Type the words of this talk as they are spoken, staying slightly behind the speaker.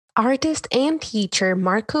Artist and teacher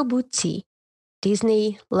Marco Bucci,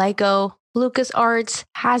 Disney, Lego, LucasArts,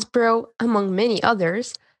 Hasbro, among many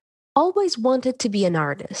others, always wanted to be an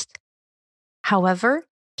artist. However,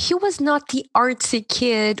 he was not the artsy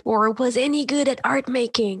kid or was any good at art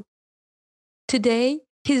making. Today,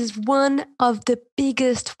 he's one of the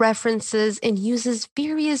biggest references and uses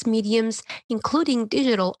various mediums, including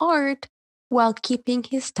digital art, while keeping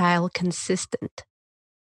his style consistent.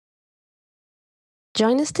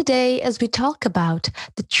 Join us today as we talk about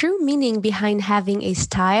the true meaning behind having a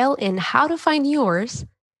style and how to find yours.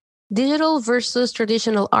 Digital versus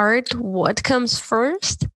traditional art, what comes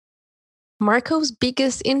first? Marco's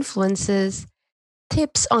biggest influences,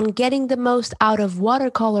 tips on getting the most out of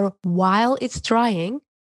watercolor while it's drying,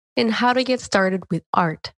 and how to get started with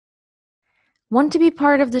art. Want to be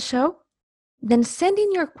part of the show? Then send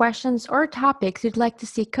in your questions or topics you'd like to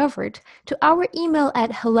see covered to our email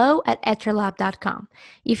at hello@etralab.com.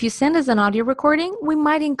 If you send us an audio recording, we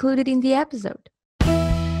might include it in the episode.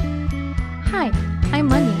 Hi,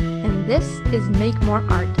 I'm Anya, and this is Make More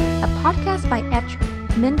Art, a podcast by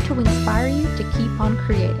Etra, meant to inspire you to keep on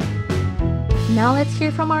creating. Now let's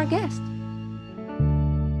hear from our guest.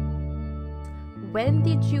 When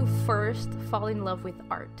did you first fall in love with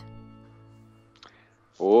art?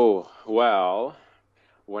 Oh, well,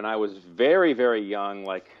 when I was very, very young,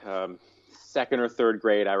 like second or third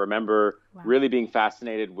grade, I remember really being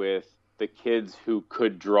fascinated with the kids who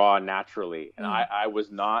could draw naturally. And I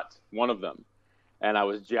was not one of them. And I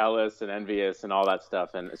was jealous and envious and all that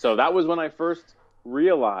stuff. And so that was when I first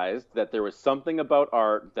realized that there was something about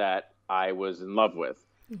art that I was in love with,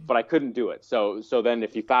 but I couldn't do it. So then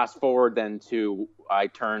if you fast forward then to I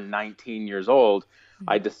turned 19 years old,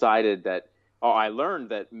 I decided that I learned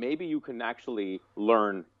that maybe you can actually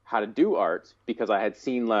learn how to do art because I had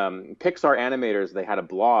seen Pixar animators. They had a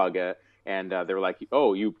blog and they were like,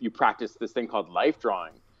 oh, you practice this thing called life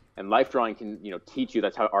drawing, and life drawing can teach you.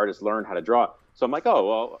 That's how artists learn how to draw. So I'm like, oh,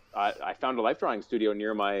 well, I found a life drawing studio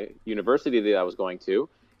near my university that I was going to,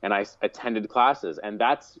 and I attended classes. And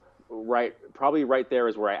that's probably right there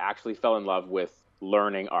is where I actually fell in love with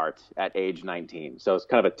learning art at age 19. So it's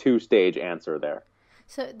kind of a two-stage answer there.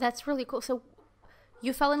 So that's really cool. So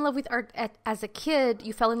you fell in love with art as a kid.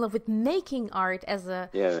 You fell in love with making art as a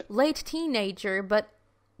late teenager. But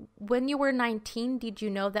when you were 19, did you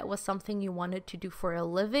know that was something you wanted to do for a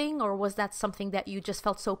living? Or was that something that you just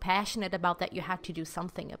felt so passionate about that you had to do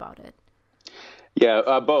something about it?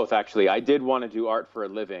 Yeah, both actually. I did want to do art for a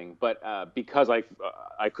living, but because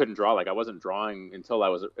I couldn't draw, like I wasn't drawing until I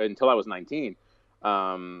was 19.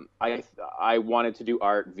 I wanted to do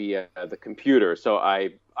art via the computer. So I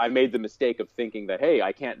made the mistake of thinking that, hey,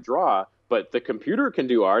 I can't draw, but the computer can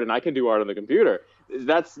do art and I can do art on the computer.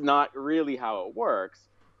 That's not really how it works.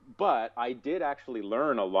 But I did actually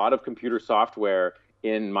learn a lot of computer software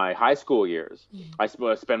in my high school years. I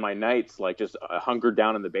spend my nights like just hunkered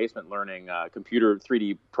down in the basement learning computer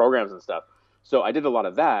 3D programs and stuff. So I did a lot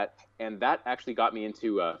of that, and that actually got me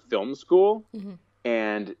into film school.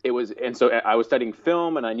 And so I was studying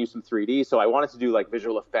film and I knew some 3D. So I wanted to do like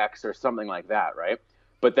visual effects or something like that, right?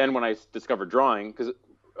 But then when I discovered drawing, because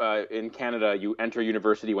in Canada, you enter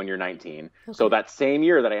university when you're 19. Okay. So that same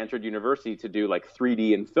year that I entered university to do like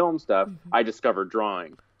 3D and film stuff, I discovered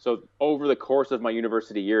drawing. So over the course of my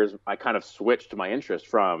university years, I kind of switched my interest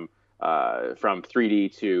from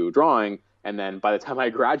 3D to drawing. And then by the time I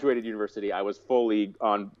graduated university, I was fully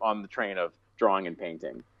on the train of drawing and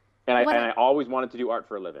painting. And I always wanted to do art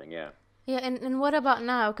for a living, yeah. Yeah, and what about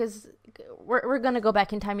now? Because we're going to go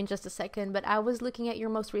back in time in just a second, but I was looking at your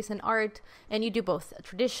most recent art, and you do both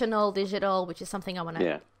traditional, digital, which is something I want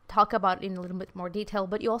to talk about in a little bit more detail,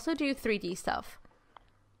 but you also do 3D stuff.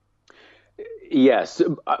 Yes,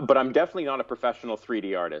 but I'm definitely not a professional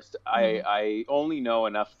 3D artist. I only know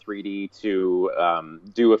enough 3D to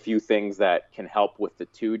do a few things that can help with the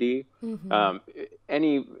 2D.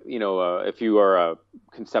 If you are a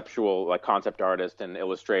concept artist and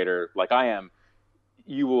illustrator like I am,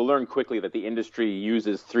 you will learn quickly that the industry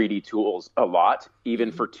uses 3D tools a lot,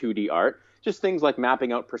 even for 2D art. Just things like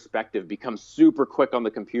mapping out perspective becomes super quick on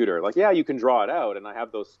the computer. Like, yeah, you can draw it out, and I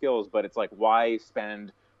have those skills, but it's like, why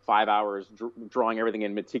spend 5 hours drawing everything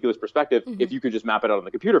in meticulous perspective if you could just map it out on the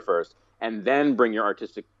computer first and then bring your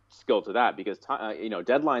artistic skill to that, because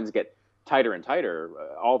deadlines get tighter and tighter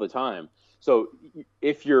all the time. So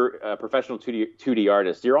if you're a professional 2D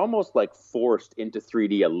artist, you're almost like forced into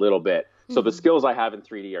 3D a little bit. So the skills I have in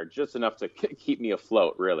 3D are just enough to keep me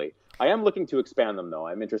afloat, really. I am looking to expand them, though.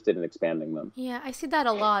 I'm interested in expanding them. Yeah, I see that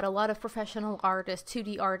a lot. A lot of professional artists,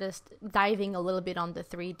 2D artists, diving a little bit on the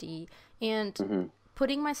 3D. And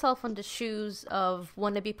putting myself on the shoes of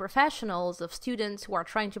wannabe professionals, of students who are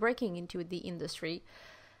trying to breaking into the industry,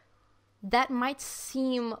 that might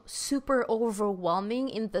seem super overwhelming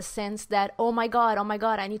in the sense that, oh my God,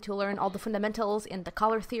 I need to learn all the fundamentals in the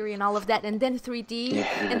color theory and all of that, and then 3D,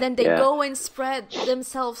 and then they go and spread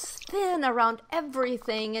themselves thin around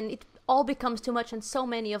everything, and it all becomes too much, and so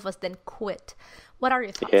many of us then quit. What are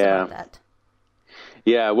your thoughts about that?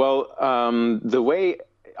 Yeah, well, the way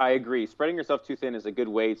I agree, spreading yourself too thin is a good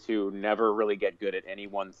way to never really get good at any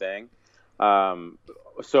one thing.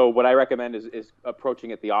 So what I recommend is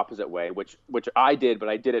approaching it the opposite way, which I did, but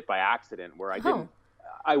I did it by accident, where I didn't.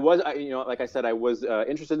 Like I said, I was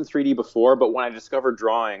interested in 3D before, but when I discovered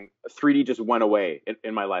drawing, 3D just went away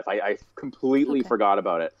in my life. I completely forgot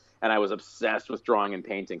about it, and I was obsessed with drawing and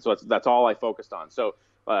painting. So that's all I focused on. So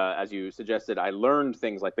as you suggested, I learned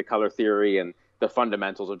things like the color theory and the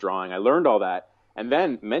fundamentals of drawing. I learned all that. And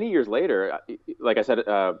then many years later, like I said,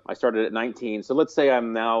 I started at 19. So let's say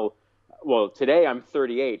I'm now, well, today I'm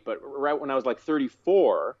 38, but right when I was like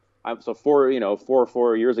 34, so 4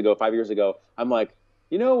 years ago, 5 years ago, I'm like,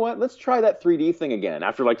 you know what, let's try that 3D thing again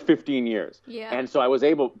after like 15 years. Yeah. And so I was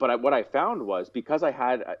able, but what I found was, because I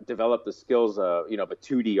had developed the skills, of a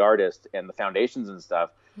 2D artist and the foundations and stuff,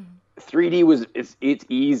 3D it's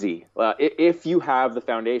easy if you have the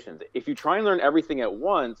foundations. If you try and learn everything at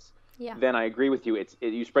once, then I agree with you.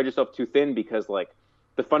 You spread yourself too thin, because like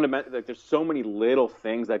the fundamental, like there's so many little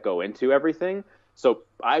things that go into everything. So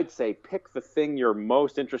I'd say pick the thing you're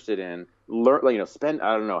most interested in. Learn, spend,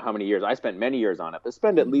 I don't know how many years. I spent many years on it, but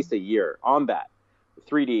spend at least a year on that,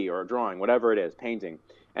 3D or drawing, whatever it is, painting,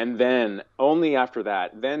 and then only after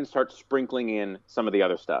that, then start sprinkling in some of the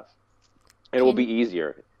other stuff. It will be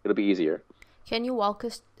easier. It'll be easier. Can you walk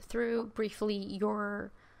us through briefly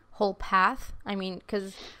your whole path? I mean,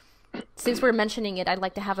 because since we're mentioning it, I'd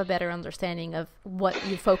like to have a better understanding of what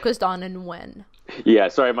you focused on and when. Yeah,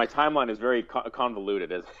 sorry, my timeline is very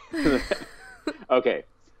convoluted. Okay,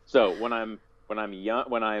 so when I'm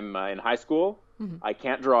in high school, I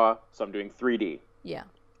can't draw, so I'm doing 3D. Yeah.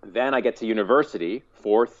 Then I get to university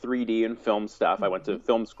for 3D and film stuff. I went to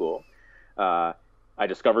film school. I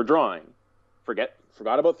discovered drawing.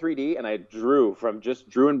 Forgot about 3D, and I drew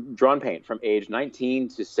and drawn paint from age 19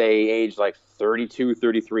 to say age like 32,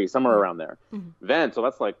 33, somewhere around there. Then, so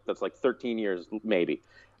that's like 13 years maybe.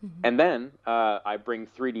 And then I bring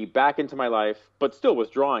 3D back into my life, but still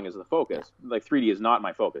with drawing as the focus. Like 3D is not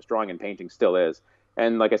my focus. Drawing and painting still is.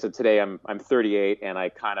 And like I said, today I'm 38, and I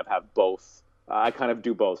kind of have both. I kind of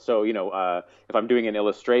do both. So, if I'm doing an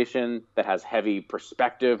illustration that has heavy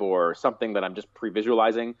perspective or something that I'm just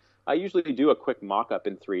pre-visualizing, I usually do a quick mock-up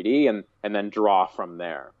in 3D and then draw from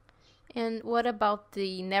there. And what about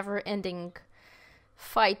the never-ending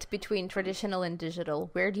fight between traditional and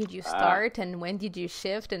digital? Where did you start, and when did you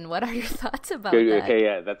shift, and what are your thoughts about that? Okay,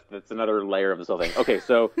 yeah, that's another layer of this whole thing. Okay,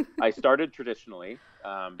 so I started traditionally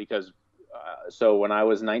because so when I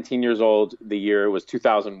was 19 years old, the year was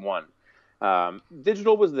 2001.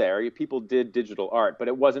 Digital was there. People did digital art, but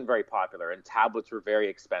it wasn't very popular, and tablets were very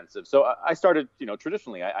expensive. So I started,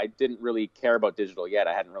 traditionally. I didn't really care about digital yet.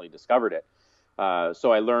 I hadn't really discovered it.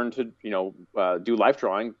 So I learned to, do life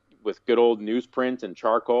drawing with good old newsprint and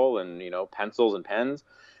charcoal and, pencils and pens.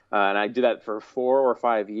 And I did that for 4 or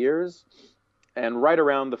 5 years. And right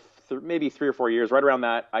around maybe 3 or 4 years, right around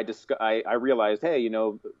that, I realized, hey,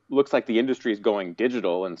 looks like the industry is going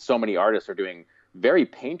digital, and so many artists are doing very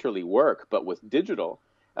painterly work, but with digital.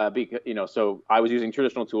 So I was using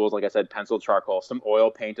traditional tools, like I said, pencil, charcoal, some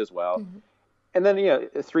oil paint as well. And then,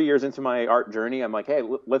 3 years into my art journey, I'm like, hey,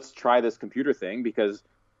 let's try this computer thing, because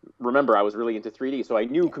remember, I was really into 3D. So I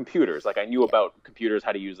knew computers, like I knew about computers,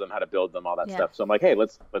 how to use them, how to build them, all that stuff. So I'm like, hey,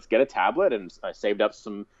 let's get a tablet. And I saved up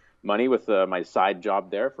some money with my side job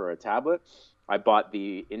there for a tablet. I bought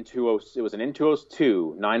it was an Intuos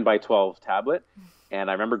 2 9x12 tablet. And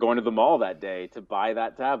I remember going to the mall that day to buy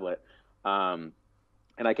that tablet. And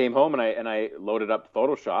I came home and I loaded up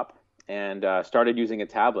Photoshop and started using a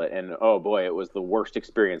tablet. And oh boy, it was the worst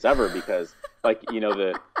experience ever, because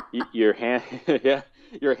your hand,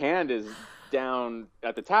 your hand is down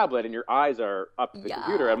at the tablet and your eyes are up at the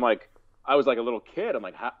computer. I was like a little kid. I'm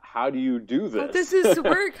like, how do you do this? How does this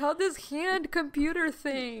work? How does hand computer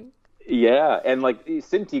thing? Yeah, and like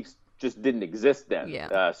Cintiqs just didn't exist then.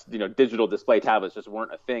 Digital display tablets just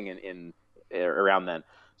weren't a thing in around then.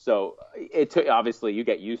 So it took, obviously you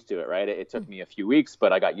get used to it, right? It took me a few weeks,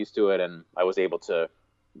 but I got used to it, and I was able to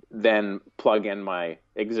then plug in my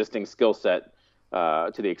existing skill set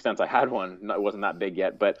to the extent I had one. It wasn't that big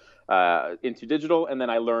yet, but into digital. And then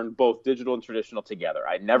I learned both digital and traditional together.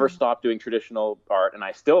 I never stopped doing traditional art, and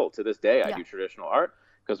I still, to this day, I do traditional art,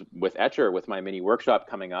 because with Etcher, with my mini workshop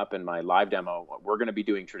coming up and my live demo, we're going to be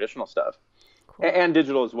doing traditional stuff. Cool. And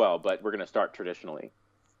digital as well, but we're going to start traditionally.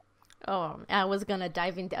 Oh, I was going to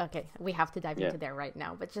dive into, okay, we have to dive into there right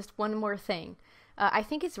now, but just one more thing. I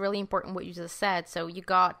think it's really important what you just said. So you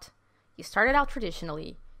started out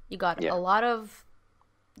traditionally, you got a lot of,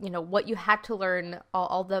 what you had to learn,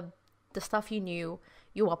 all the stuff you knew,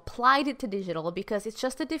 you applied it to digital because it's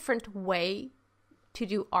just a different way to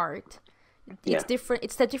do art. It's different.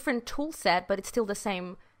 It's a different tool set, but it's still the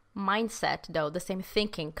same mindset, though, the same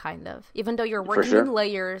thinking, kind of. Even though you're working in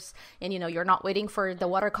layers, and you're not waiting for the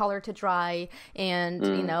watercolor to dry, and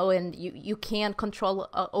and you can control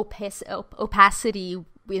opacity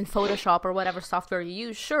in Photoshop or whatever software you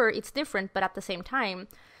use. Sure, it's different, but at the same time,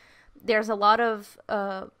 there's a lot of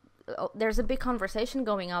there's a big conversation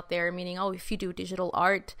going out there, meaning, if you do digital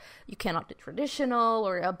art, you cannot do traditional,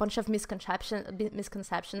 or a bunch of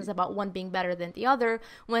misconceptions about one being better than the other,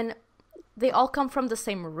 when they all come from the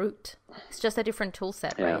same root. It's just a different tool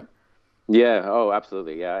set, right? Yeah. Oh,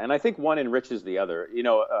 absolutely. Yeah. And I think one enriches the other.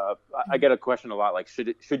 I get a question a lot, like,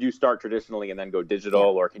 should you start traditionally and then go digital,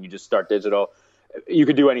 or can you just start digital? You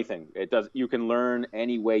could do anything. You can learn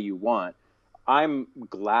any way you want. I'm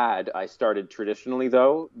glad I started traditionally,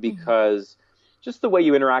 though, because just the way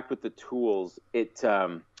you interact with the tools, it's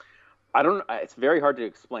very hard to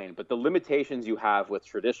explain, but the limitations you have with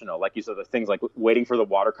traditional, like you said, the things like waiting for the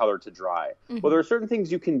watercolor to dry. Well, there are certain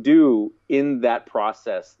things you can do in that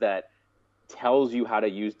process that tells you how to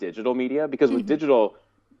use digital media, because with digital,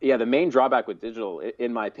 the main drawback with digital,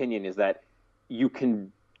 in my opinion, is that you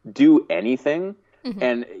can do anything,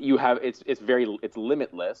 and it's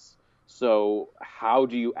limitless. So how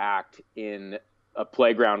do you act in a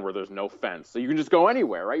playground where there's no fence? So you can just go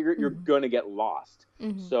anywhere, right? You're going to get lost.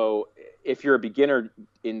 So if you're a beginner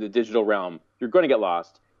in the digital realm, you're going to get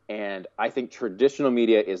lost. And I think traditional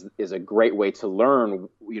media is a great way to learn,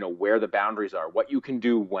 where the boundaries are, what you can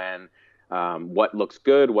do when, what looks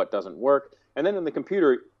good, what doesn't work. And then in the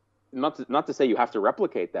computer, not to say you have to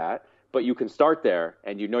replicate that, but you can start there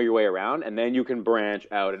and your way around, and then you can branch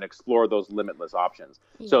out and explore those limitless options.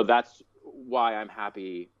 So that's why I'm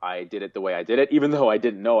happy I did it the way I did it, even though I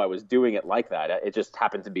didn't know I was doing it like that. It just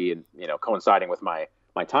happened to be, coinciding with my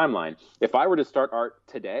timeline. If I were to start art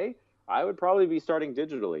today, I would probably be starting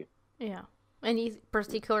digitally. Yeah. Any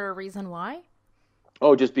particular reason why?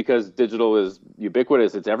 Oh, just because digital is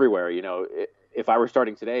ubiquitous. It's everywhere. If I were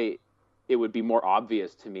starting today, it would be more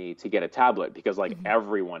obvious to me to get a tablet, because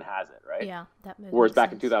everyone has it, right? Yeah, that makes Whereas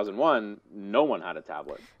back sense. in 2001, no one had a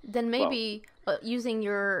tablet. Then maybe using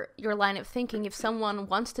your line of thinking, if someone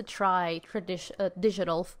wants to try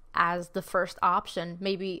digital as the first option,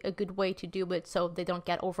 maybe a good way to do it so they don't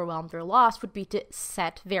get overwhelmed or lost would be to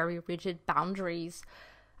set very rigid boundaries.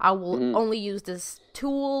 I will only use this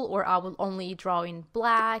tool, or I will only draw in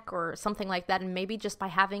black, or something like that. And maybe just by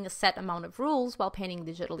having a set amount of rules while painting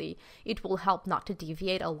digitally, it will help not to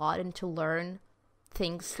deviate a lot and to learn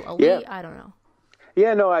things slowly. Yeah. I don't know.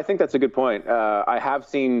 Yeah, no, I think that's a good point. I have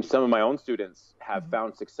seen some of my own students have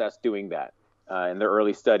found success doing that in their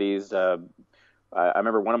early studies. I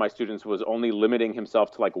remember one of my students was only limiting himself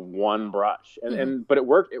to like one brush, but it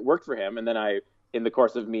worked. It worked for him. And then in the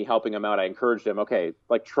course of me helping him out, I encouraged him, okay,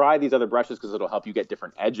 like try these other brushes because it'll help you get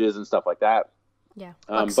different edges and stuff like that. Yeah.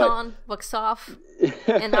 Wax on, wax off.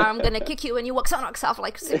 And now I'm going to kick you and you wax on, wax off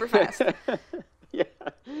like super fast.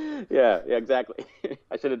 Yeah, exactly.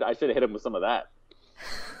 I should have hit him with some of that.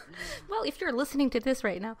 Well, if you're listening to this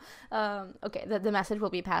right now, okay, the message will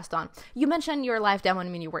be passed on. You mentioned your live demo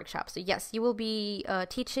and mini workshop. So yes, you will be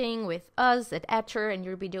teaching with us at Etcher, and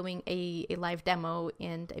you'll be doing a live demo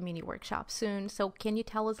and a mini workshop soon. So can you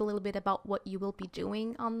tell us a little bit about what you will be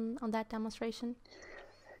doing on that demonstration?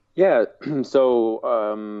 Yeah,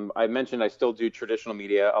 so I mentioned I still do traditional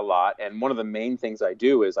media a lot, and one of the main things I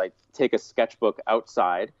do is I take a sketchbook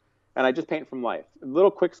outside and I just paint from life. Little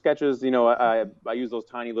quick sketches, I use those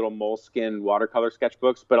tiny little moleskin watercolor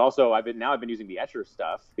sketchbooks, but also I've been using the Etcher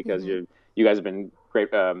stuff because you guys have been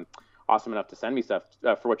great, awesome enough to send me stuff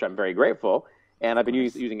for which I'm very grateful. And I've been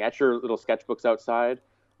using Etcher little sketchbooks outside.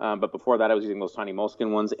 But before that, I was using those tiny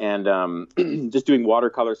moleskin ones and just doing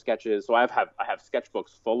watercolor sketches. So I have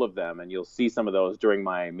sketchbooks full of them, and you'll see some of those during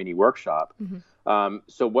my mini workshop.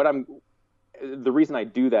 The reason I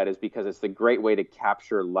do that is because it's the great way to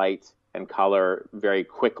capture light and color very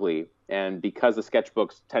quickly. And because the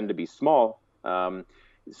sketchbooks tend to be small, so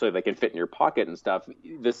they can fit in your pocket and stuff,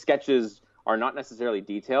 the sketches are not necessarily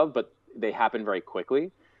detailed, but they happen very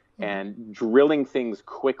quickly. And drilling things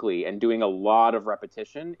quickly and doing a lot of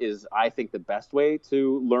repetition is, I think, the best way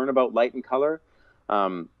to learn about light and color,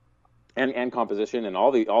 and composition and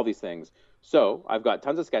all these things. So I've got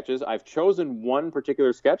tons of sketches. I've chosen one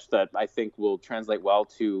particular sketch that I think will translate well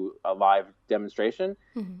to a live demonstration,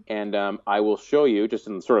 and I will show you, just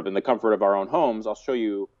in the comfort of our own homes, I'll show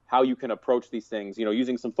you how you can approach these things,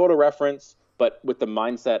 using some photo reference, but with the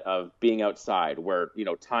mindset of being outside, where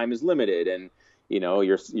time is limited, and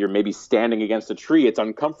you're maybe standing against a tree. It's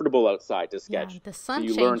uncomfortable outside to sketch. Yeah, the sun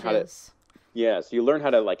so changes. So you learn how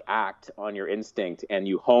to act on your instinct, and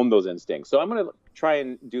you hone those instincts. So I'm going to try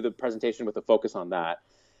and do the presentation with a focus on that.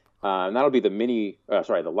 And that'll be the live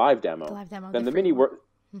demo. The live demo. Then the mini work.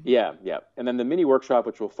 Yeah. And then the mini workshop,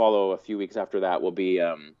 which will follow a few weeks after that, will be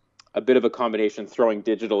a bit of a combination, throwing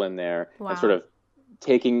digital in there and sort of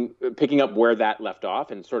picking up where that left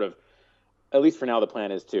off, and sort of, at least for now, the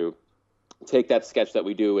plan is to take that sketch that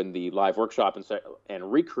we do in the live workshop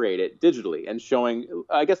and recreate it digitally, and showing,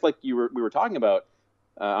 I guess, like we were talking about,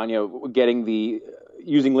 Anya,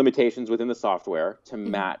 using limitations within the software to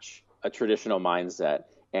match a traditional mindset,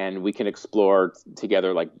 and we can explore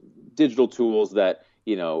together digital tools that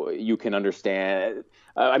you can understand.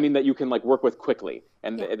 That you can work with quickly,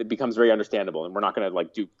 and it becomes very understandable. And we're not going to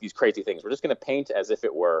do these crazy things. We're just going to paint as if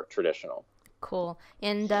it were traditional. Cool.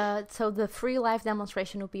 And so the free live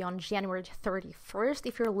demonstration will be on January 31st.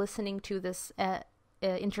 If you're listening to this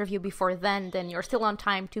interview before then you're still on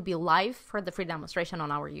time to be live for the free demonstration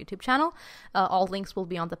on our YouTube channel. All links will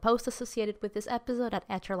be on the post associated with this episode at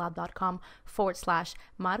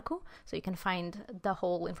etcherlab.com/Marco. So you can find the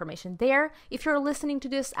whole information there. If you're listening to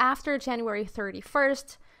this after January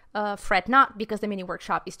 31st, fret not, because the mini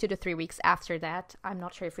workshop is 2 to 3 weeks after that. I'm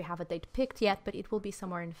not sure if we have a date picked yet, but it will be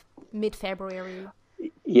somewhere in mid-February.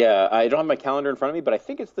 Yeah, I don't have my calendar in front of me, but I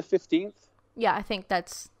think it's the 15th. Yeah, I think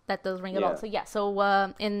that does ring a bell. So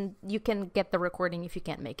and you can get the recording if you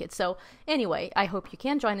can't make it. So anyway, I hope you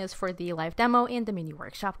can join us for the live demo and the mini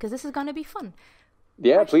workshop, because this is going to be fun.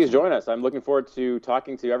 Yeah, please join us. I'm looking forward to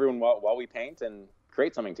talking to everyone while we paint and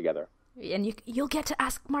create something together. And you'll get to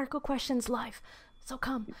ask Marco questions live. So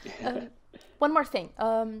come. One more thing.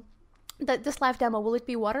 This live demo, will it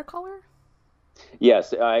be watercolor?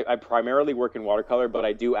 Yes, I primarily work in watercolor, but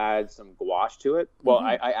I do add some gouache to it. Well,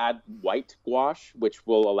 I add white gouache, which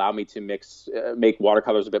will allow me to make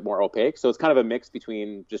watercolors a bit more opaque. So it's kind of a mix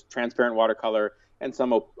between just transparent watercolor and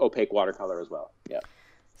some opaque watercolor as well. Yeah.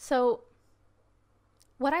 So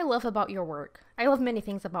what I love about your work, I love many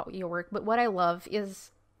things about your work, but what I love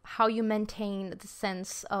is how you maintain the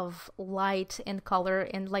sense of light and color,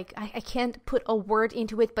 and I can't put a word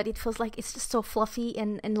into it, but it feels like it's just so fluffy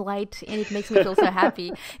and light, and it makes me feel so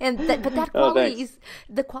happy. And that quality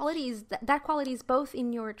that quality is both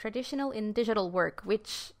in your traditional and digital work,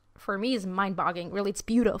 which for me is mind-boggling. Really, it's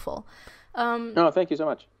beautiful. Thank you so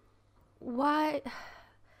much. What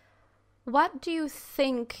do you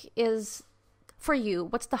think is, for you,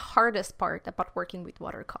 what's the hardest part about working with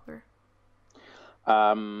watercolor?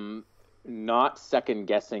 Not second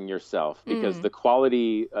guessing yourself, because the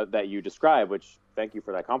quality that you describe, which, thank you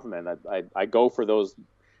for that compliment. I go for those.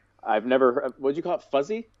 I've never, what did you call it?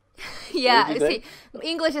 Fuzzy? Yeah, see,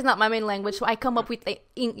 English is not my main language, so I come up with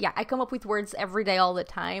words every day, all the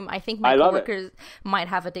time. I think my coworkers might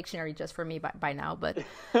have a dictionary just for me by now, but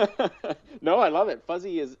no, I love it.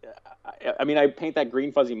 Fuzzy is, I paint that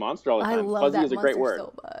green fuzzy monster all the time. I love fuzzy that is a great word.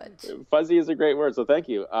 So much. Fuzzy is a great word, so thank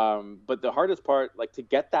you. But the hardest part, to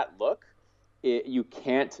get that look, you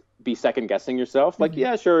can't be second guessing yourself.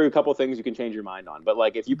 Yeah, sure, a couple things you can change your mind on, but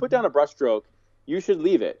if you put down a brushstroke, you should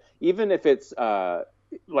leave it, even if it's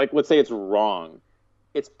let's say it's wrong.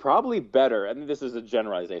 It's probably better, and this is a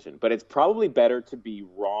generalization, but it's probably better to be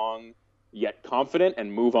wrong yet confident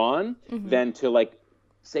and move on than to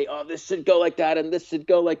say, oh, this should go like that and this should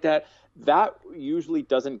go like that. That usually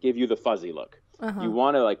doesn't give you the fuzzy look. You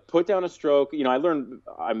want to put down a stroke.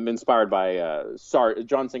 I'm inspired by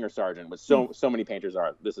John Singer Sargent, which so many painters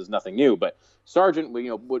are. This is nothing new, but Sargent,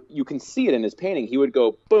 what you can see it in his painting. He would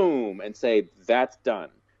go boom and say, that's done.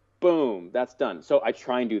 Boom, that's done. So I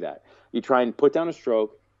try and do that. You try and put down a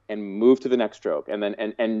stroke and move to the next stroke, and then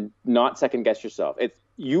and not second guess yourself.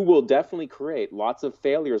 You will definitely create lots of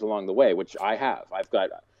failures along the way, which I have.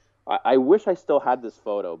 I wish I still had this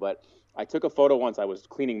photo, but I took a photo once. I was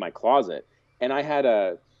cleaning my closet, and I had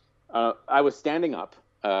I was standing up,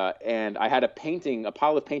 and I had a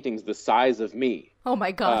pile of paintings the size of me. Oh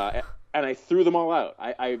my God. And I threw them all out.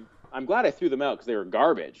 I'm glad I threw them out because they were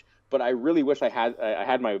garbage. but I really wish I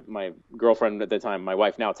had my girlfriend at the time, my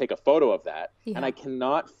wife now, take a photo of that. Yeah. And I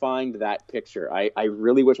cannot find that picture. I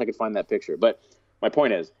really wish I could find that picture. But my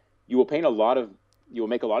point is, you will make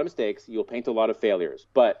a lot of mistakes. You'll paint a lot of failures.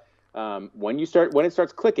 But when it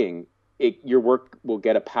starts clicking, your work will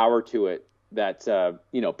get a power to it that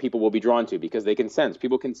people will be drawn to, because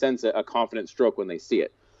people can sense a confident stroke when they see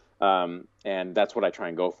it. And that's what I try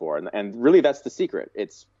and go for. And really, that's the secret.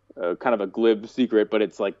 It's kind of a glib secret, but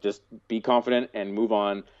it's like, just be confident and move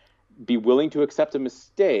on. Be willing to accept a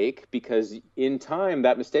mistake, because in time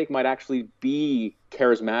that mistake might actually be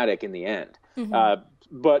charismatic in the end. Mm-hmm.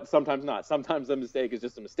 But sometimes not. Sometimes the mistake is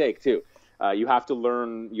just a mistake too. You have to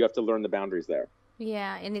learn the boundaries there.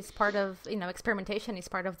 Yeah, and it's part of, experimentation is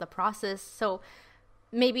part of the process. So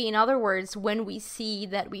maybe, in other words, when we see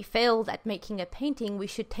that we failed at making a painting, we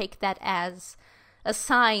should take that as a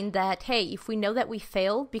sign that, hey, if we know that we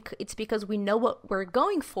failed, it's because we know what we're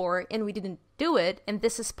going for and we didn't do it, and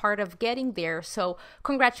this is part of getting there. So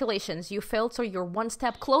congratulations, you failed, so you're one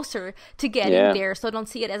step closer to getting there. So don't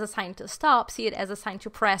see it as a sign to stop, see it as a sign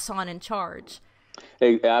to press on and charge.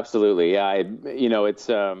 Absolutely. Yeah. It's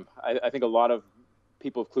I think a lot of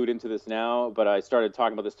people have clued into this now, but I started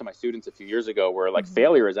talking about this to my students a few years ago, where like, mm-hmm.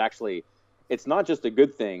 failure is actually, it's not just a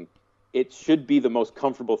good thing. It should be the most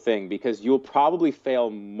comfortable thing, because you'll probably fail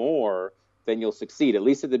more than you'll succeed, at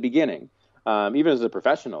least at the beginning. Even as a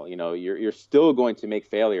professional, you're still going to make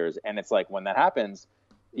failures. And it's like, when that happens,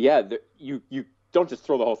 you don't just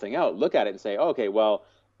throw the whole thing out. Look at it and say, okay, well,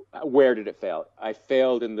 where did it fail? I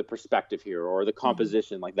failed in the perspective here, or the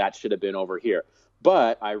composition, mm-hmm. like that should have been over here.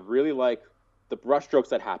 But I really like the brushstrokes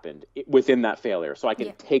that happened within that failure. So I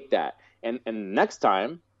can take that and next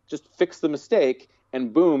time just fix the mistake,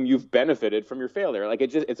 and boom, you've benefited from your failure. Like,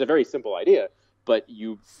 it's a very simple idea, but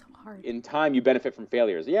in time you benefit from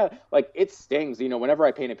failures. Yeah, like, it stings. Whenever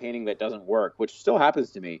I paint a painting that doesn't work, which still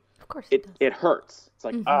happens to me, of course it hurts. It's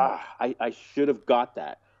like, mm-hmm. I should have got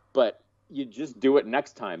that. But you just do it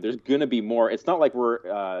next time. There's gonna be more. It's not like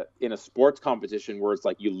we're in a sports competition where it's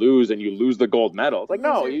like you lose the gold medal. It's like,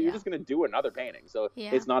 no, you're just gonna do another painting. So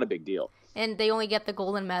it's not a big deal. And they only get the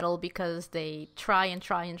golden medal because they try and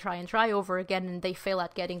try and try and try over again, and they fail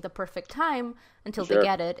at getting the perfect time until they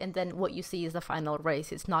get it. And then what you see is the final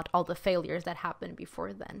race. It's not all the failures that happened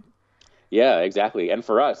before then. Yeah, exactly. And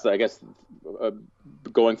for us, I guess,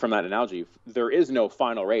 going from that analogy, there is no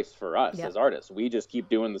final race for us as artists. We just keep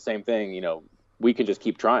doing the same thing. We can just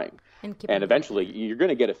keep trying, and eventually you're going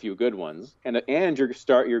to get a few good ones, and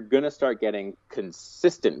you're going to start getting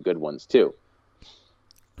consistent good ones too.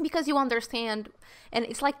 Because you understand, and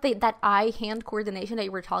it's like that eye-hand coordination that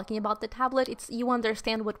you were talking about, the tablet. You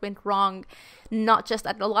understand what went wrong, not just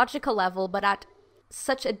at a logical level, but at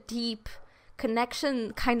such a deep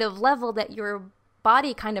connection kind of level that your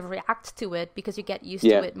body kind of reacts to it, because you get used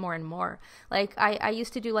to it more and more. Like, I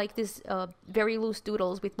used to do like these very loose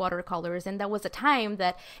doodles with watercolors, and there was a time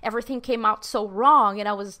that everything came out so wrong and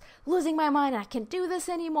I was losing my mind. I can't do this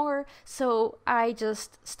anymore. So I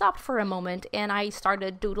just stopped for a moment and I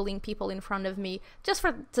started doodling people in front of me, just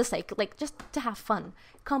for the sake, like, just to have fun.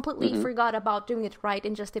 Completely mm-hmm. forgot about doing it right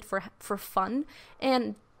and just did for fun.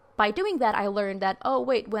 And by doing that, I learned that, oh,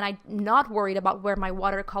 wait, when I'm not worried about where my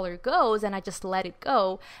watercolor goes and I just let it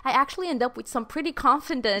go, I actually end up with some pretty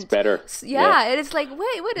confident... It's better. Yeah, and it's like,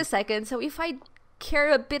 wait a second. So if I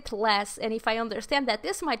care a bit less, and if I understand that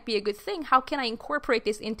this might be a good thing, how can I incorporate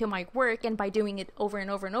this into my work? And by doing it over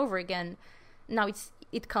and over and over again, now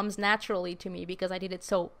it comes naturally to me, because I did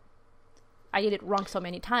it wrong so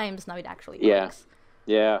many times. Now it actually works.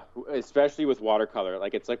 Yeah, especially with watercolor.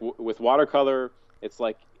 Like, it's like with watercolor, it's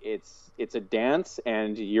like it's a dance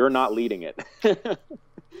and you're not leading it.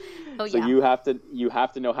 So you have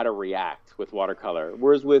to know how to react with watercolor.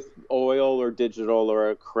 Whereas with oil or digital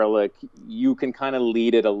or acrylic, you can kind of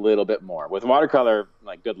lead it a little bit more. With watercolor,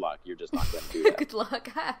 like, good luck. You're just not going to do that. Good luck.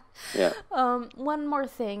 Yeah. One more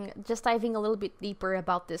thing, just diving a little bit deeper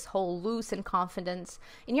about this whole loose and confidence.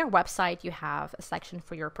 In your website, you have a section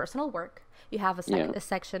for your personal work. You have a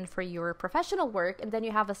section for your professional work, and then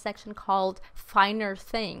you have a section called Finer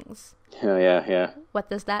Things. Yeah. What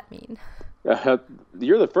does that mean?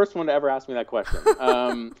 You're the first one to ever ask me that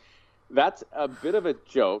question. That's a bit of a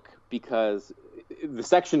joke, because the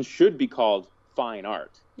section should be called Fine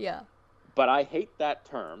Art. Yeah. But I hate that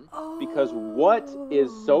term, because what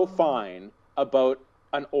is so fine about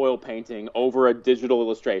an oil painting over a digital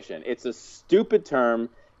illustration? It's a stupid term,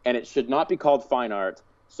 and it should not be called fine art.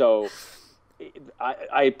 So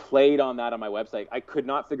I played on that on my website. I could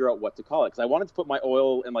not figure out what to call it, because I wanted to put my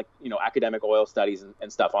oil and, like, academic oil studies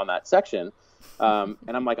and stuff on that section. And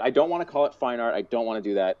I'm like, I don't want to call it fine art. I don't want to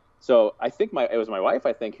do that. So I think it was my wife,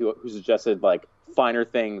 I think, who suggested like finer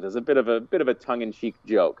things as a bit of a tongue-in-cheek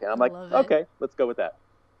joke, and I'm like, okay, let's go with that.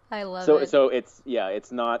 I love it. So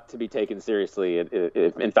it's not to be taken seriously.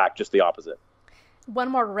 In fact, just the opposite. One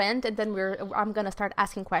more rant, and then I'm gonna start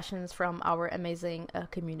asking questions from our amazing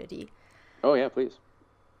community. Oh yeah, please.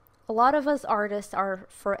 A lot of us artists are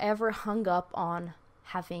forever hung up on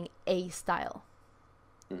having a style.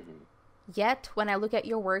 Mm-hmm. Yet, when I look at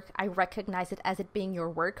your work, I recognize it as it being your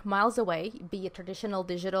work miles away, be it traditional,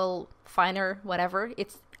 digital, finer, whatever.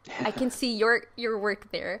 I can see your work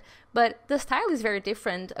there. But the style is very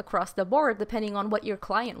different across the board depending on what your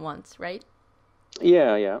client wants, right?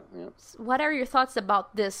 Yeah. So what are your thoughts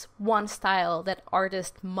about this one style that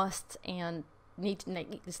artists must and need to,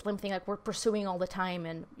 like, this slim thing like we're pursuing all the time,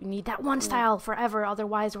 and you need that one style forever,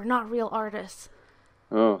 otherwise we're not real artists?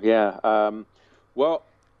 Oh, yeah. Well,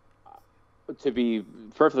 to be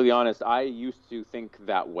perfectly honest, I used to think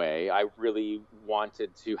that way. I really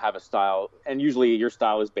wanted to have a style, and usually your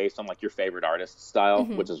style is based on like your favorite artist's style,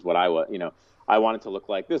 which is what I was, I wanted to look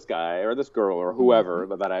like this guy or this girl or whoever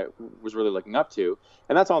that I was really looking up to.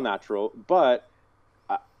 And that's all natural. But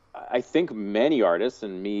I think many artists,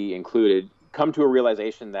 and me included, come to a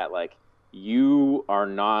realization that like you are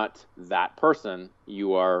not that person.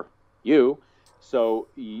 You are you. So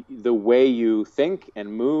the way you think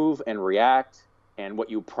and move and react and what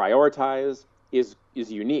you prioritize is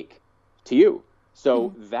unique to you.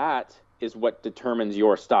 So that is what determines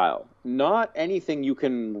your style, not anything you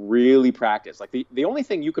can really practice. Like the only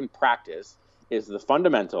thing you can practice is the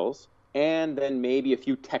fundamentals, and then maybe a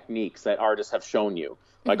few techniques that artists have shown you.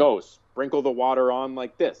 Like, sprinkle the water on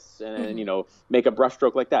like this, and make a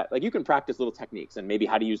brushstroke like that. Like you can practice little techniques, and maybe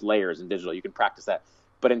how to use layers in digital. You can practice that.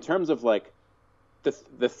 But in terms of like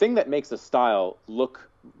the thing that makes a style look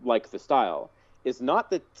like the style is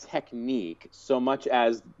not the technique so much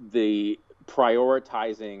as the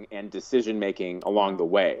prioritizing and decision making along the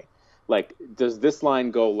way. Like, does this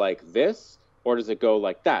line go like this, or does it go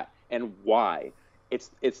like that, and why? It's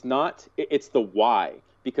the why,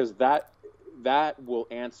 because that will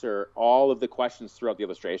answer all of the questions throughout the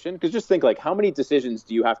illustration. Because just think, like, how many decisions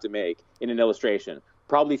do you have to make in an illustration?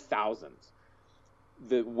 Probably thousands.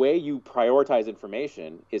 The way you prioritize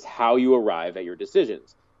information is how you arrive at your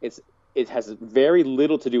decisions. It has very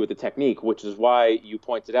little to do with the technique, which is why you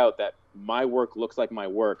pointed out that my work looks like my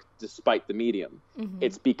work despite the medium.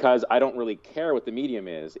 It's because I don't really care what the medium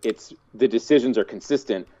is. It's the decisions are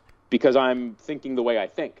consistent because I'm thinking the way I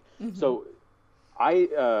think. So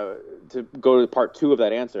to go to part two of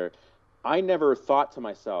that answer, I never thought to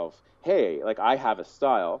myself, hey, like I have a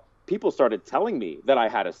style. People started telling me that I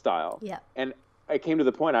had a style. Yeah. And I came to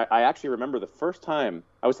the point, I actually remember the first time,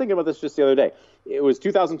 I was thinking about this just the other day. It was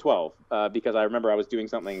 2012, because I remember I was doing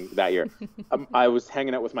something that year. I was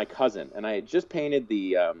hanging out with my cousin, and I had just painted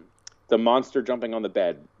the monster jumping on the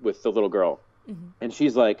bed with the little girl. And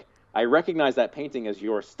she's like, I recognize that painting as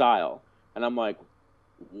your style. And I'm like,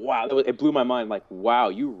 wow, it blew my mind. Like, wow,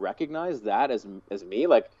 you recognize that as me?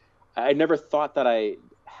 Like, I never thought that I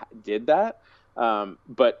did that.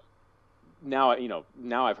 But now,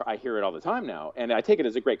 I hear it all the time now, and I take it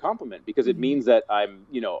as a great compliment because it means that I'm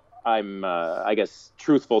I guess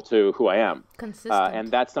truthful to who I am. Consistent. And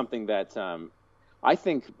that's something that I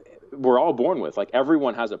think we're all born with. Like,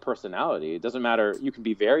 everyone has a personality. It doesn't matter. You can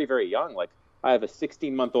be very, very young. Like, I have a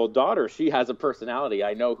 16-month-old daughter. She has a personality.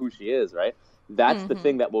 I know who she is, right? That's the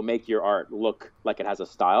thing that will make your art look like it has a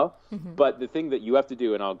style. But the thing that you have to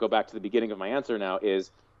do, and I'll go back to the beginning of my answer now, is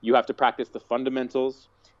you have to practice the fundamentals.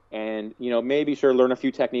 And, maybe learn a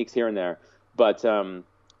few techniques here and there, but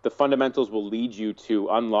the fundamentals will lead you to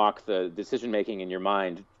unlock the decision-making in your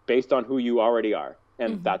mind based on who you already are.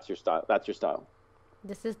 And that's your style. That's your style.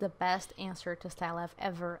 This is the best answer to style I've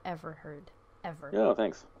ever heard. Ever. Oh,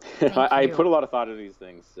 thanks. I put a lot of thought into these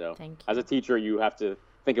things. So as a teacher, you have to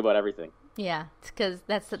think about everything. Yeah, because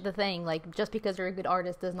that's the thing. Like, just because you're a good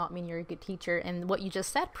artist does not mean you're a good teacher. And what you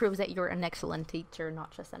just said proves that you're an excellent teacher,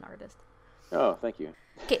 not just an artist. Oh, thank you.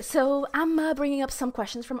 Okay, so I'm bringing up some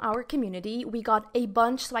questions from our community. We got a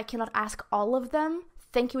bunch, so I cannot ask all of them.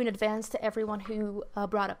 Thank you in advance to everyone who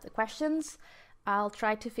brought up the questions. I'll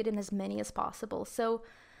try to fit in as many as possible. So,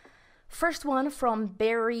 first one from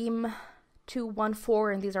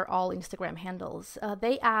Barim214, and these are all Instagram handles.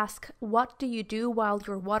 They ask, what do you do while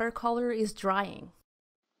your watercolor is drying?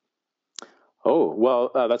 Oh,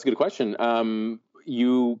 well, that's a good question.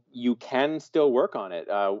 You can still work on it.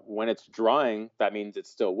 When it's drying, that means it's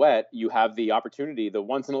still wet. You have the opportunity, the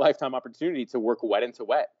once-in-a-lifetime opportunity to work wet into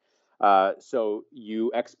wet. So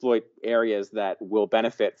you exploit areas that will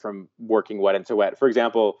benefit from working wet into wet. For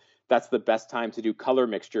example, that's the best time to do color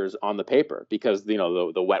mixtures on the paper, because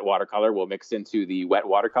the wet watercolor will mix into the wet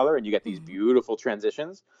watercolor and you get these beautiful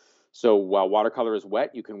transitions. So while watercolor is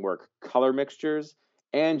wet, you can work color mixtures,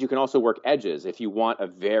 and you can also work edges. If you want a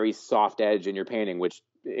very soft edge in your painting, which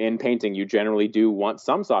in painting you generally do want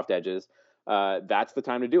some soft edges, that's the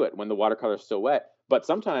time to do it when the watercolor is still wet. But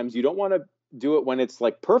sometimes you don't want to do it when it's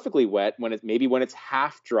like perfectly wet. When it's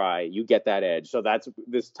half dry, you get that edge. So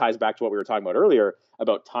this ties back to what we were talking about earlier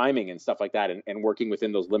about timing and stuff like that, and working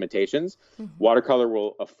within those limitations. Watercolor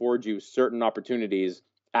will afford you certain opportunities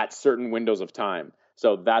at certain windows of time.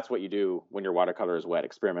 So that's what you do when your watercolor is wet.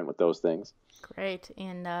 Experiment with those things. Great.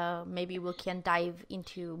 And maybe we can dive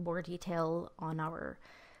into more detail on our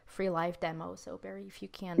free live demo. So Barry, if you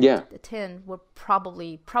can attend, we'll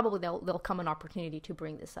probably there'll come an opportunity to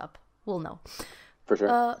bring this up. We'll know. For sure.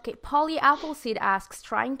 Okay, Polly Appleseed asks,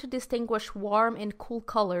 trying to distinguish warm and cool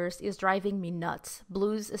colors is driving me nuts.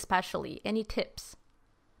 Blues especially. Any tips?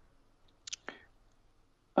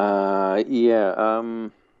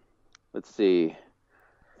 Let's see.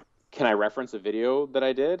 Can I reference a video that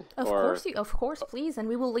I did? Of course, please. And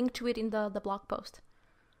we will link to it in the blog post.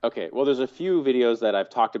 Okay, well, there's a few videos that I've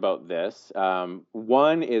talked about this.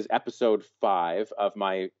 One is episode 5 of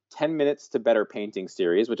my 10 Minutes to Better Painting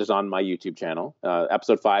series, which is on my YouTube channel.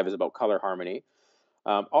 Episode 5 is about color harmony.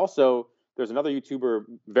 Also, there's another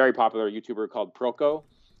very popular YouTuber called Proco.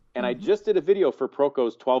 And I just did a video for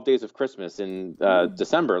Proco's 12 Days of Christmas in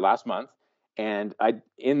December last month. And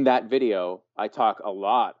in that video, I talk a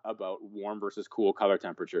lot about warm versus cool color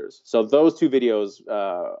temperatures. So those 2 videos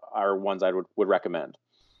are ones I would recommend.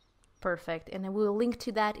 Perfect. And then we'll link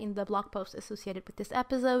to that in the blog post associated with this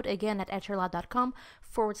episode, again at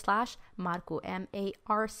etcherla.com/Marco, Marco,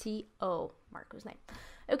 Marco's name.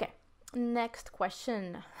 Okay, next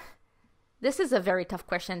question. This is a very tough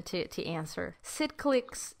question to answer. Sid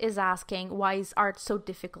Clicks is asking, why is art so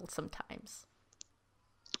difficult sometimes?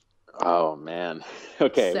 Oh, man.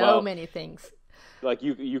 Okay. So many things. Like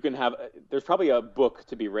you can have, there's probably a book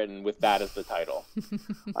to be written with that as the title.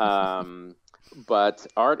 But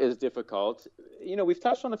art is difficult. We've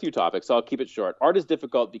touched on a few topics, so I'll keep it short. Art is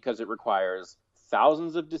difficult because it requires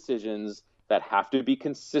thousands of decisions that have to be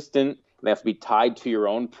consistent. They have to be tied to your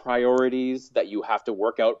own priorities that you have to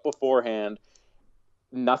work out beforehand.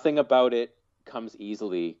 Nothing about it comes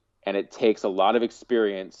easily, and it takes a lot of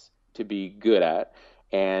experience to be good at.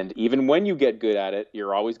 And even when you get good at it,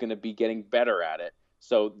 you're always going to be getting better at it.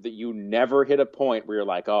 So that you never hit a point where you're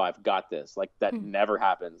like, oh, I've got this. Like that never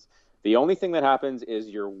happens. The only thing that happens is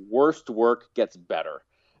your worst work gets better,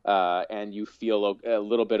 and you feel a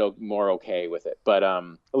little bit more okay with it, but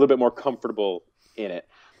a little bit more comfortable in it.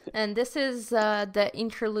 And this is the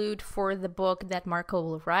interlude for the book that Marco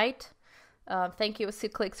will write. Thank you,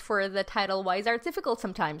 Sid Clicks, for the title, Why is Art Difficult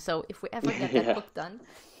Sometimes? So if we ever get that book done,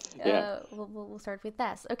 we'll start with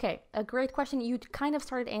this. Okay, a great question. You kind of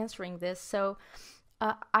started answering this. So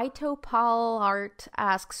Ito Paul Art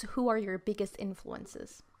asks, who are your biggest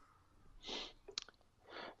influences?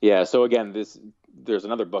 Yeah, so again, there's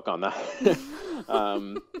another book on that.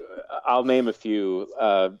 I'll name a few.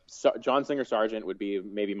 John Singer Sargent would be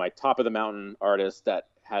maybe my top of the mountain artist that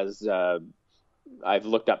has I've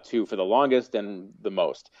looked up to for the longest and the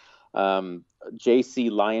most.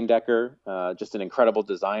 J.C. Leyendecker, just an incredible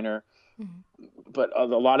designer. But a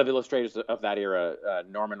lot of illustrators of that era,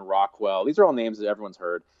 Norman Rockwell, these are all names that everyone's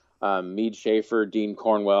heard. Mead Schaefer, Dean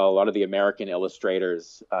Cornwell, a lot of the American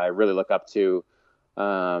illustrators I really look up to.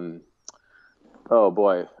 And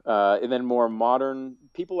then more modern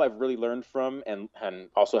people I've really learned from and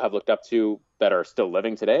also have looked up to that are still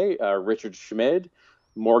living today. Richard Schmid,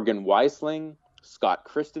 Morgan Weisling, Scott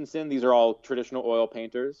Christensen. These are all traditional oil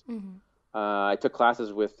painters. I took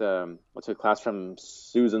classes with from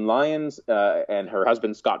Susan Lyons and her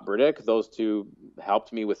husband Scott Burdick. Those two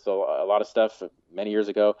helped me with a lot of stuff many years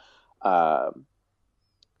ago. I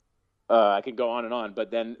could go on and on,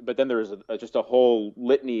 but then there's just a whole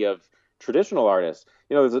litany of traditional artists.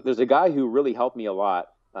 There's a guy who really helped me a lot.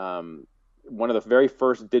 One of the very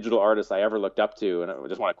first digital artists I ever looked up to, and I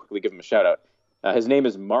just want to quickly give him a shout out. His name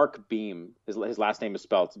is Mark Beam. His last name is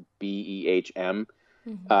spelled Behm.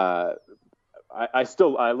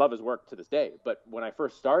 I love his work to this day, but when I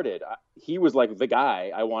first started, he was like the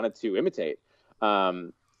guy I wanted to imitate.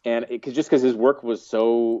 And because his work was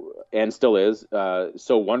so, and still is,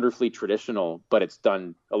 so wonderfully traditional, but it's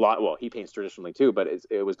done a lot. Well, he paints traditionally too, but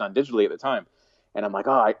it was done digitally at the time. And I'm like,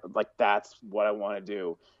 that's what I want to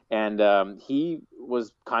do. And he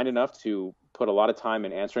was kind enough to put a lot of time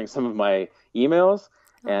in answering some of my emails.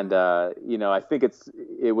 And, I think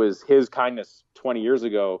it was his kindness 20 years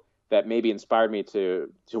ago that maybe inspired me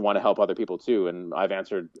to want to help other people too. And I've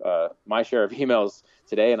answered my share of emails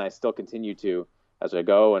today, and I still continue to as I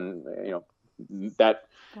go. And that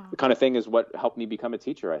kind of thing is what helped me become a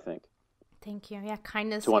teacher, I think. Thank you. Yeah,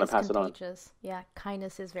 kindness to want is to pass contagious. It on. Yeah,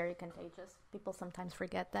 kindness is very contagious. People sometimes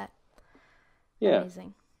forget that. Yeah.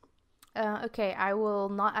 Amazing. Okay,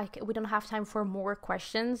 we don't have time for more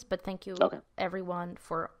questions, but thank you everyone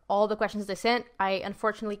for all the questions they sent. I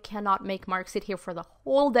unfortunately cannot make Mark sit here for the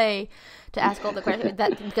whole day to ask all the questions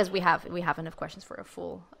because we have enough questions for a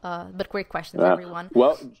full, but great questions, everyone.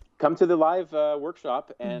 Well, come to the live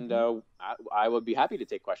workshop, and I would be happy to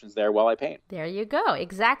take questions there while I paint. There you go.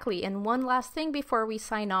 Exactly. And one last thing before we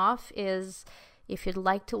sign off is, if you'd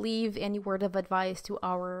like to leave any word of advice to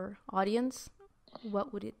our audience,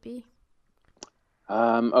 what would it be?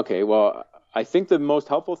 Okay, well, I think the most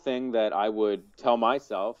helpful thing that I would tell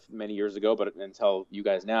myself many years ago, and tell you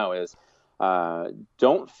guys now, is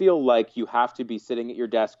don't feel like you have to be sitting at your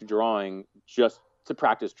desk drawing just to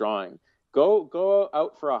practice drawing. Go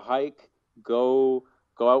out for a hike, go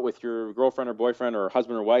out with your girlfriend or boyfriend or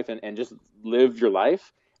husband or wife, and just live your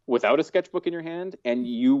life without a sketchbook in your hand, and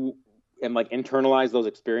like internalize those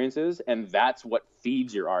experiences, and that's what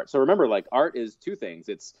feeds your art. So remember, like, art is two things.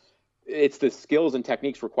 It's the skills and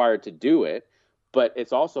techniques required to do it, but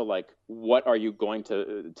it's also like, what are you going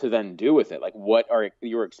to then do with it? Like, what are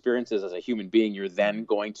your experiences as a human being you're then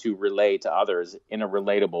going to relay to others in a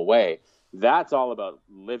relatable way? That's all about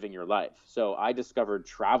living your life. So I discovered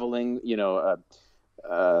traveling,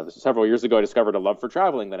 several years ago. I discovered a love for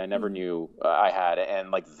traveling that I never knew I had. And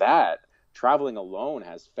like that, traveling alone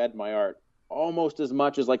has fed my art almost as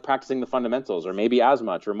much as like practicing the fundamentals, or maybe as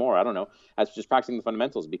much or more, I don't know, as just practicing the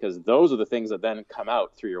fundamentals, because those are the things that then come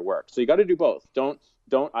out through your work. So you got to do both.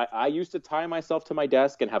 I used to tie myself to my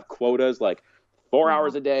desk and have quotas like 4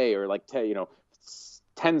 hours a day, or like 10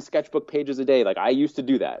 sketchbook pages a day. Like, I used to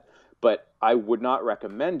do that, but I would not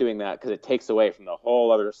recommend doing that, because it takes away from the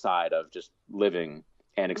whole other side of just living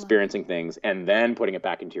and experiencing things and then putting it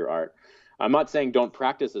back into your art. I'm not saying don't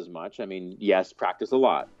practice as much. I mean, yes, practice a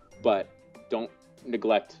lot, but don't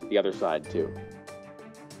neglect the other side too.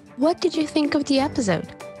 What did you think of the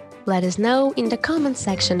episode? Let us know in the comments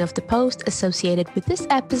section of the post associated with this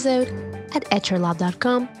episode at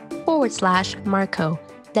etchrlab.com/Marco.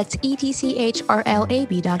 That's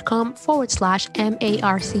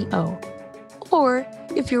etchrlab.com/MARCO. Or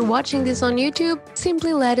if you're watching this on YouTube,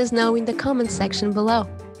 simply let us know in the comments section below.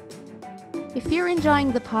 If you're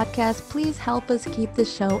enjoying the podcast, please help us keep the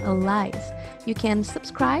show alive. You can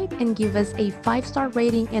subscribe and give us a 5-star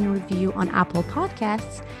rating and review on Apple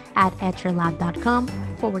Podcasts at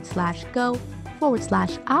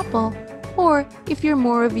etchrlab.com/go/Apple. Or if you're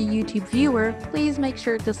more of a YouTube viewer, please make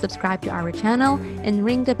sure to subscribe to our channel and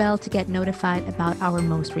ring the bell to get notified about our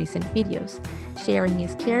most recent videos. Sharing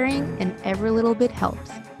is caring, and every little bit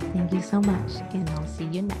helps. Thank you so much, and I'll see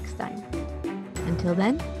you next time. Until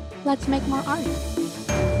then, let's make more art.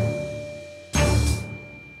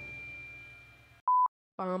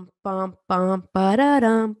 Bum bum bum ba da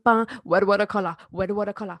dum bum. What watercolor? What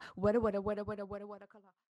watercolor? What watercolor?